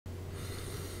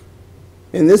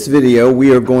In this video,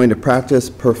 we are going to practice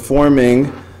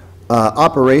performing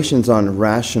operations on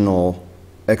rational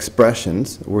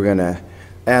expressions. We're going to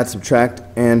add, subtract,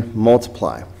 and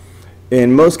multiply.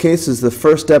 In most cases, the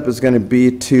first step is going to be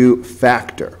to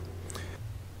factor.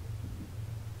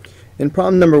 In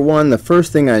problem number 1, the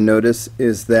first thing I notice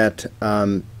is that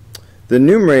the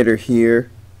numerator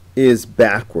here is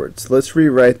backwards. Let's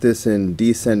rewrite this in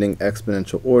descending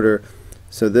exponential order.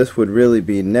 So this would really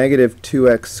be negative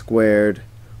 2x squared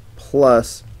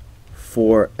plus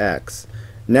 4x.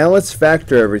 Now let's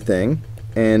factor everything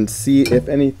and see if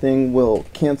anything will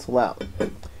cancel out.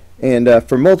 And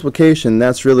for multiplication,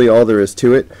 that's really all there is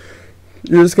to it.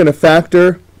 You're just going to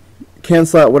factor,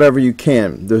 cancel out whatever you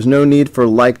can. There's no need for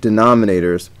like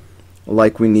denominators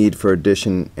like we need for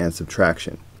addition and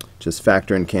subtraction. Just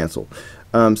factor and cancel.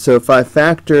 So if I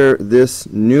factor this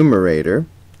numerator,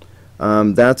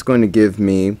 that's going to give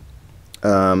me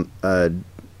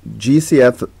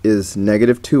GCF is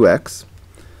negative 2x.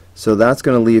 So that's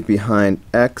going to leave behind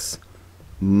x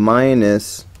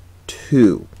minus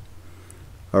 2.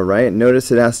 Alright,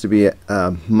 notice it has to be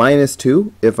minus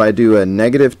 2. If I do a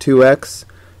negative 2x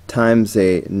times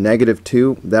a negative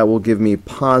 2, that will give me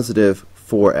positive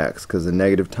 4x, because a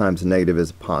negative times a negative is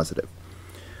a positive.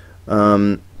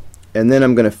 And then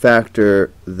I'm going to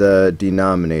factor the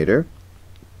denominator.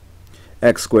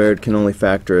 X squared can only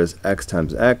factor as x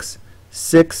times x.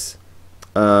 6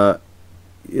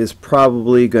 is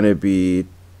probably going to be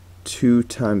 2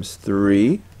 times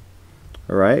 3.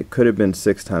 Alright, could have been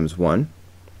 6 times 1.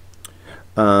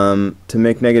 To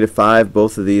make negative 5,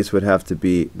 both of these would have to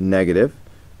be negative.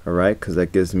 Alright, because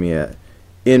that gives me a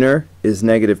inner is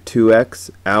negative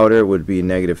 2x, outer would be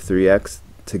negative 3x.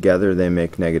 Together they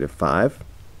make negative 5.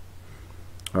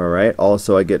 Alright,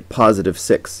 also I get positive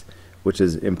 6, which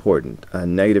is important.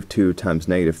 Negative 2 times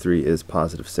negative 3 is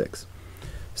positive 6.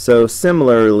 So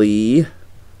similarly,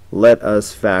 let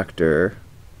us factor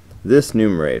this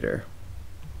numerator.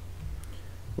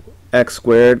 X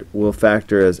squared will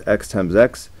factor as x times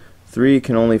x. 3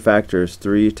 can only factor as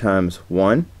 3 times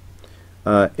 1.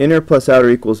 Inner plus outer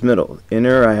equals middle.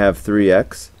 Inner I have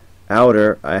 3x.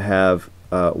 Outer I have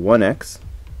 1x.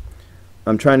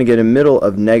 I'm trying to get a middle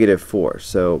of negative 4.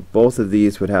 So both of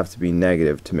these would have to be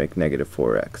negative to make negative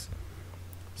 4x.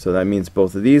 So that means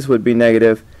both of these would be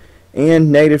negative.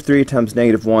 And negative 3 times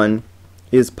negative 1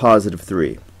 is positive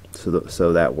 3.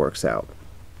 So that works out.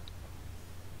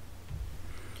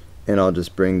 And I'll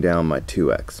just bring down my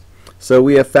 2x. So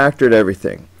we have factored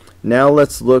everything. Now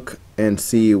let's look and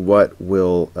see what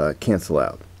will cancel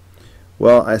out.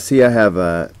 Well, I see I have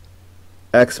a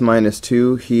x minus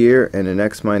 2 here and an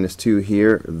x minus 2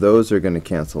 here. Those are going to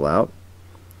cancel out.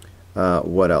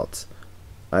 What else?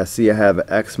 I see I have an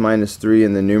x minus 3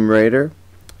 in the numerator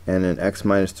and an x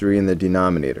minus 3 in the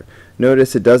denominator.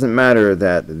 Notice it doesn't matter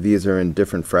that these are in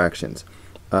different fractions.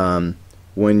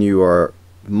 When you are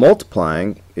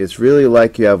multiplying, it's really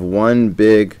like you have one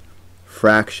big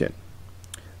fraction.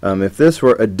 If this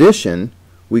were addition,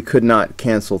 we could not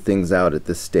cancel things out at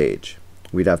this stage.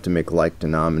 We'd have to make like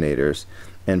denominators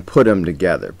and put them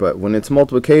together. But when it's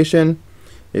multiplication,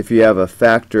 if you have a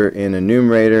factor in a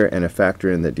numerator and a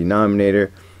factor in the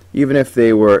denominator, even if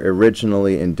they were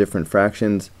originally in different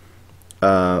fractions,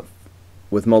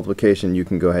 with multiplication you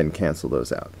can go ahead and cancel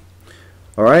those out.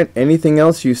 Alright, anything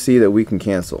else you see that we can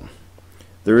cancel?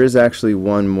 There is actually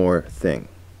one more thing.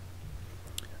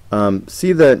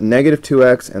 See the negative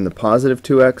 2x and the positive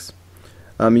 2x?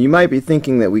 You might be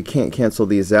thinking that we can't cancel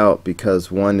these out because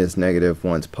one is negative,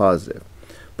 one's positive.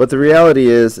 But the reality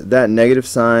is that negative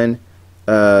sign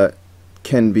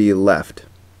can be left.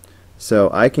 So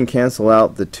I can cancel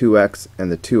out the 2x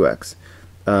and the 2x.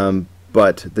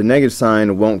 But the negative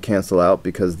sign won't cancel out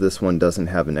because this one doesn't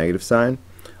have a negative sign.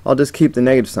 I'll just keep the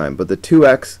negative sign, but the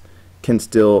 2x can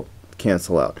still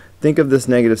cancel out. Think of this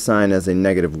negative sign as a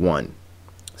negative 1.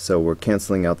 So we're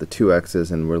canceling out the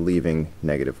 2x's and we're leaving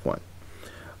negative 1.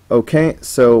 Okay,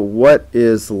 so what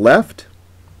is left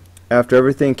after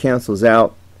everything cancels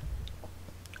out?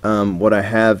 What I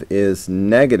have is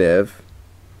negative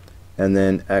and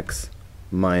then x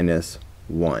minus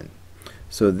 1.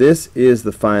 So this is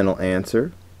the final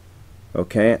answer.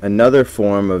 Okay, another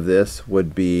form of this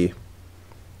would be,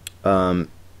 because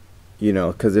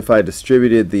if I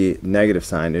distributed the negative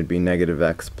sign, it'd be negative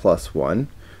x plus 1,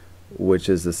 which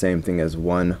is the same thing as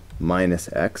 1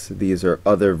 minus x. These are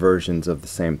other versions of the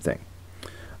same thing.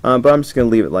 But I'm just going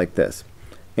to leave it like this.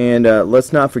 And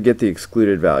let's not forget the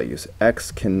excluded values.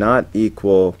 X cannot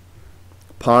equal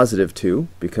positive 2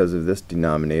 because of this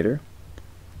denominator.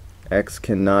 X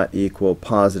cannot equal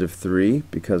positive 3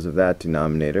 because of that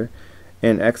denominator.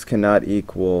 and x cannot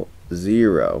equal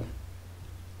 0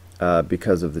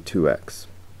 because of the 2x.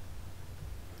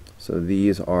 So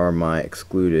these are my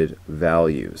excluded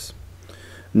values.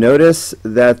 Notice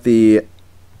that the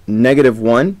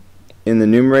 -1 in the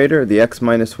numerator, the x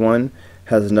minus 1,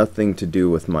 has nothing to do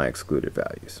with my excluded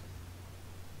values.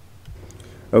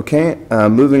 Okay,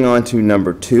 moving on to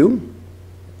number 2.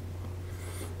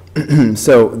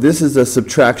 So this is a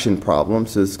subtraction problem,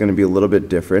 so it's going to be a little bit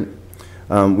different.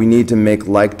 We need to make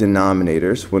like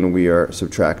denominators when we are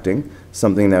subtracting,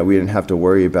 something that we didn't have to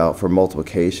worry about for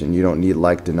multiplication. You don't need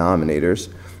like denominators.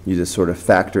 You just sort of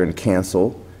factor and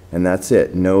cancel, and that's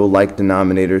it. No like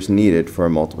denominators needed for a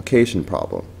multiplication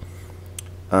problem.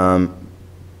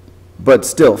 But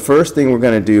still, first thing we're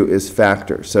going to do is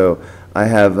factor. So I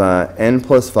have n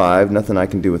plus 5, nothing I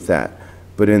can do with that.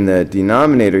 But in the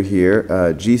denominator here,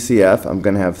 GCF, I'm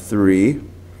going to have 3,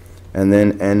 and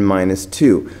then n minus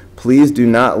 2. Please do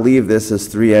not leave this as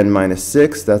 3n minus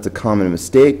 6. That's a common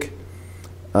mistake.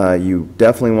 You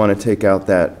definitely want to take out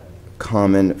that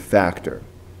common factor.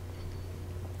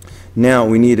 Now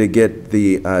we need to get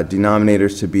the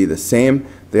denominators to be the same.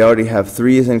 They already have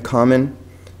 3's in common,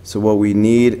 so what we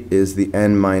need is the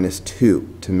n minus 2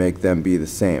 to make them be the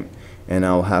same. And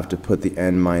I'll have to put the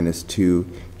n minus 2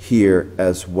 here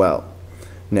as well.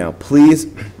 Now please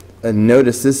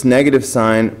notice this negative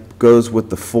sign goes with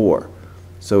the 4.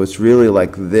 So it's really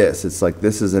like this. It's like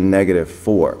this is a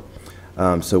 -4.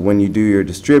 So when you do your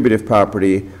distributive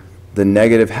property, the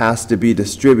negative has to be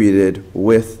distributed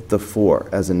with the 4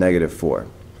 as a -4.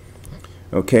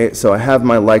 Okay, so I have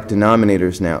my like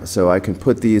denominators now. So I can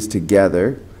put these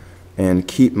together and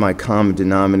keep my common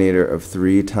denominator of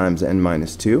 3 times n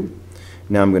minus 2.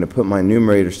 Now I'm going to put my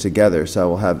numerators together, so I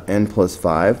will have n plus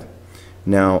 5.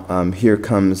 Now here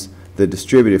comes the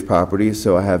distributive property,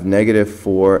 so I have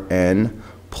 -4n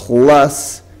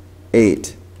plus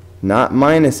 8, not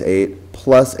minus 8,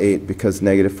 plus 8, because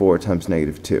 -4 times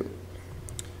 -2.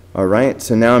 Alright,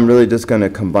 so now I'm really just going to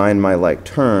combine my like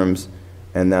terms,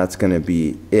 and that's going to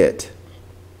be it.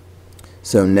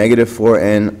 So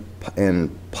 -4n and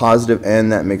positive n,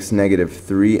 that makes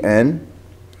 -3n.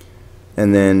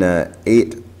 And then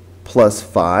 8 plus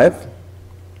 5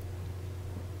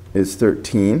 is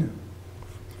 13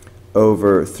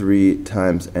 over 3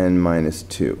 times n minus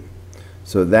 2.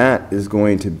 So that is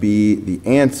going to be the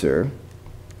answer.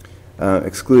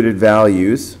 Excluded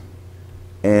values,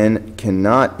 n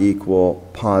cannot equal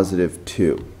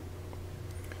 +2.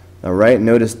 All right,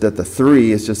 notice that the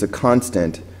 3 is just a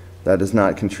constant that does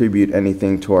not contribute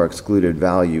anything to our excluded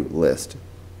value list.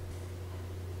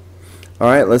 All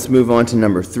right, let's move on to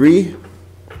number 3.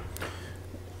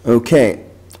 Okay,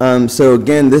 so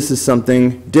again, this is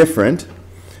something different.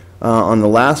 On the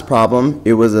last problem,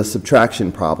 it was a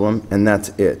subtraction problem, and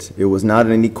that's it. It was not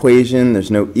an equation.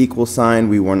 There's no equal sign.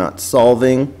 We were not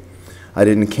solving. I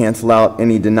didn't cancel out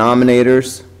any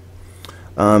denominators.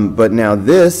 But now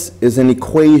this is an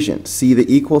equation. See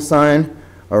the equal sign?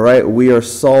 All right, we are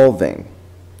solving.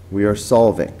 We are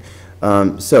solving.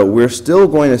 So we're still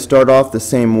going to start off the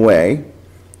same way.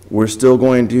 We're still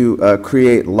going to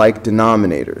create like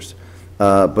denominators.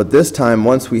 But this time,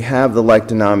 once we have the like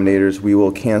denominators, we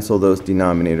will cancel those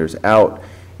denominators out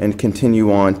and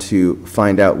continue on to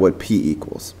find out what p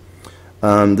equals.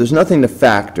 There's nothing to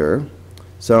factor,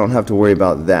 so I don't have to worry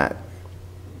about that.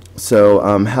 So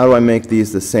how do I make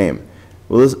these the same?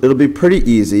 Well, it'll be pretty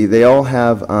easy. They all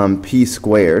have p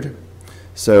squared.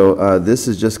 So this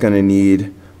is just going to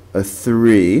need a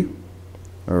 3.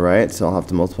 All right, so I'll have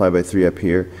to multiply by 3 up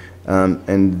here.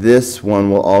 And this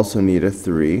one will also need a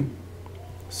 3.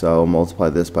 So I'll multiply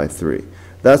this by 3.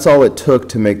 That's all it took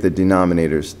to make the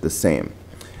denominators the same.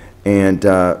 And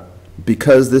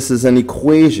because this is an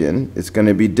equation, it's going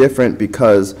to be different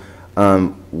because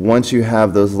once you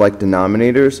have those like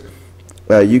denominators,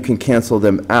 you can cancel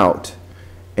them out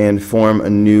and form a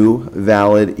new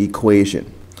valid equation.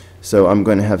 So I'm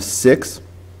going to have 6.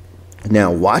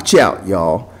 Now watch out,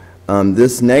 y'all.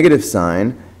 This negative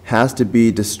sign has to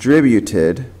be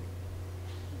distributed,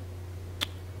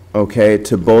 okay,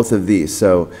 to both of these.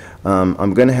 So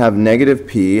I'm going to have negative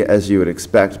p, as you would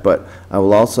expect, but I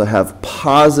will also have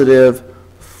positive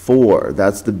 4.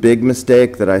 That's the big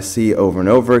mistake that I see over and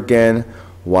over again.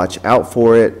 Watch out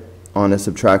for it on a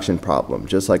subtraction problem.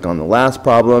 Just like on the last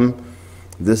problem,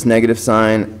 this negative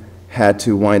sign had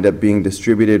to wind up being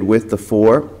distributed with the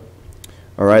 4.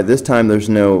 All right, this time there's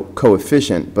no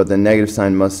coefficient, but the negative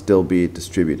sign must still be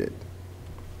distributed.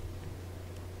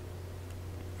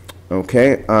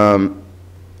 Okay,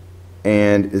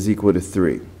 and is equal to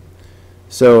 3.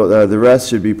 So the rest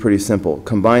should be pretty simple.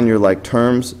 Combine your like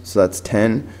terms, so that's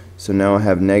 10. So now I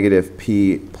have negative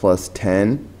p plus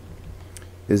 10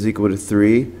 is equal to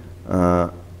 3,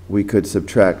 we could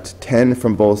subtract 10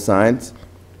 from both sides.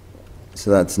 So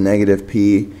that's negative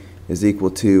p is equal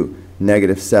to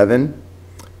negative 7.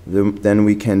 Then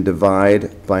we can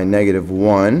divide by negative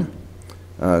 1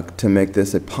 to make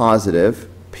this a positive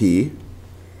p.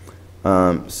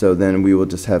 So then we will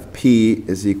just have p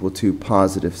is equal to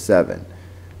positive 7.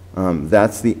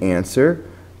 That's the answer.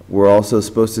 We're also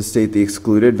supposed to state the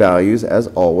excluded values as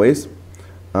always.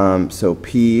 So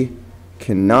p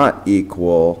cannot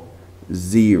equal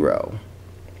 0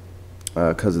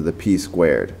 because of the p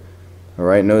squared. All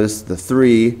right, notice the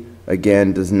 3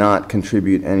 again does not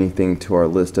contribute anything to our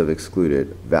list of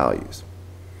excluded values.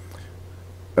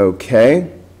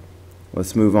 Okay,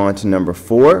 let's move on to number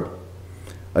 4.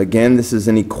 Again, this is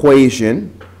an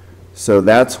equation, so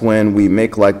that's when we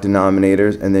make like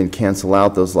denominators and then cancel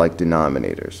out those like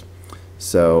denominators.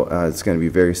 So it's going to be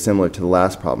very similar to the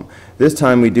last problem. This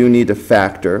time we do need to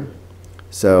factor,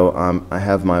 so I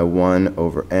have my 1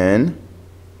 over n.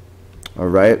 All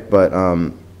right, but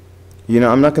you know,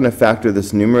 I'm not going to factor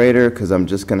this numerator because I'm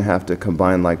just going to have to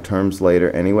combine like terms later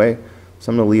anyway.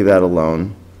 So I'm going to leave that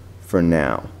alone for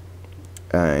now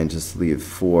and just leave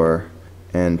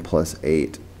 4n plus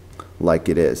 8 like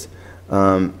it is.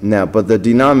 Now, but the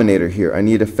denominator here, I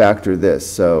need to factor this.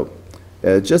 So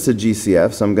just a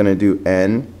GCF, so I'm going to do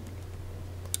n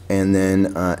and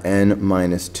then n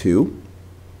minus 2.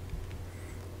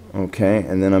 Okay,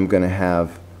 and then I'm going to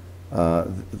have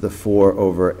the 4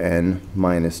 over n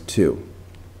minus 2.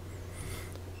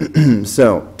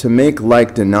 So to make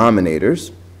like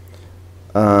denominators,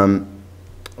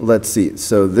 let's see.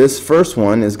 So this first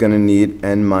one is going to need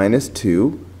n minus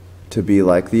 2 to be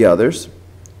like the others.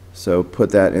 So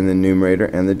put that in the numerator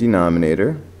and the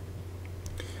denominator.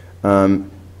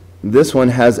 This one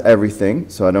has everything,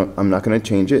 so I'm not going to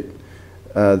change it.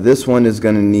 This one is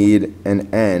going to need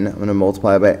an n. I'm going to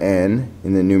multiply by n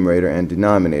in the numerator and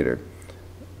denominator.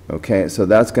 Okay, so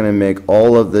that's going to make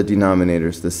all of the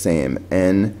denominators the same,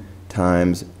 n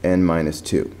times n minus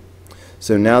 2.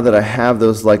 So now that I have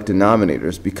those like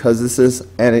denominators, because this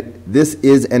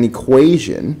is an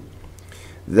equation,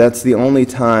 that's the only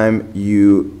time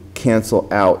you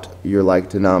cancel out your like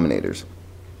denominators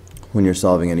when you're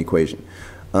solving an equation.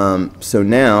 So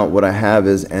now what I have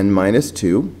is n minus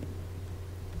 2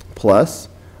 plus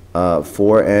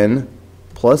 4n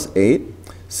plus 8.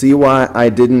 See why I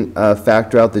didn't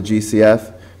factor out the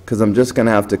GCF? Because I'm just going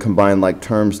to have to combine like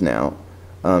terms now.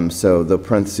 So the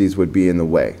parentheses would be in the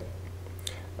way.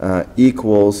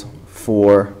 Equals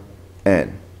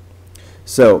 4n.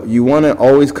 So you want to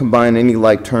always combine any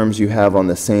like terms you have on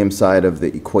the same side of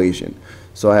the equation.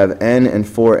 So I have n and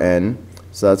 4n,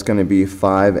 so that's going to be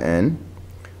 5n.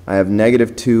 I have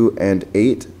negative 2 and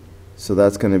 8, so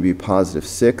that's going to be positive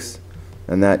 6,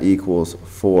 and that equals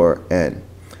 4n.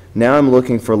 Now I'm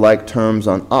looking for like terms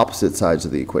on opposite sides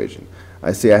of the equation.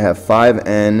 I see I have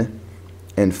 5n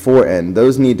and 4n.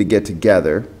 Those need to get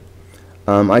together.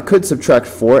 I could subtract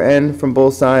 4n from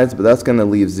both sides, but that's going to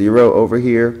leave 0 over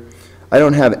here. I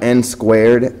don't have n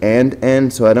squared and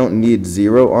n, so I don't need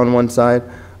 0 on one side.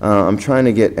 I'm trying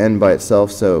to get n by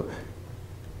itself, so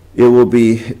it will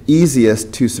be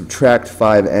easiest to subtract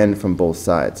 5n from both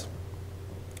sides.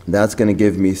 That's going to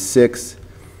give me 6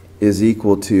 is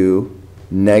equal to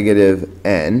negative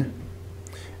n,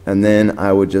 and then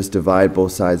I would just divide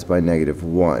both sides by negative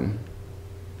 1.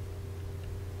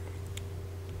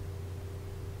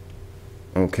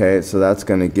 Okay, so that's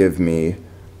going to give me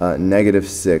negative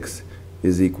 6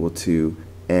 is equal to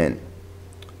n.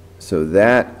 So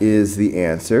that is the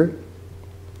answer.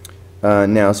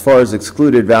 Now, as far as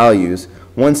excluded values,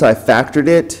 once I factored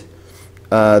it,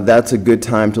 that's a good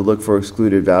time to look for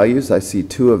excluded values. I see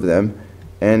 2 of them.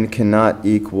 N cannot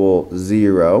equal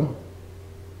 0,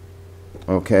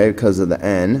 okay, because of the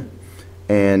n.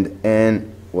 And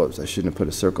n, whoops, I shouldn't have put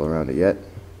a circle around it yet.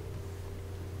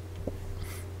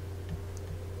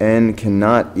 N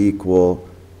cannot equal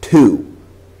 2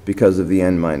 because of the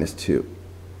n minus 2.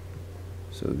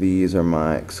 So these are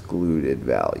my excluded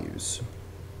values.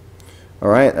 All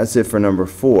right, that's it for number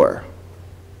 4.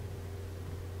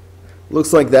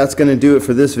 Looks like that's going to do it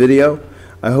for this video.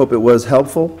 I hope it was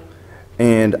helpful,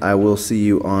 and I will see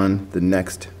you on the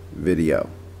next video.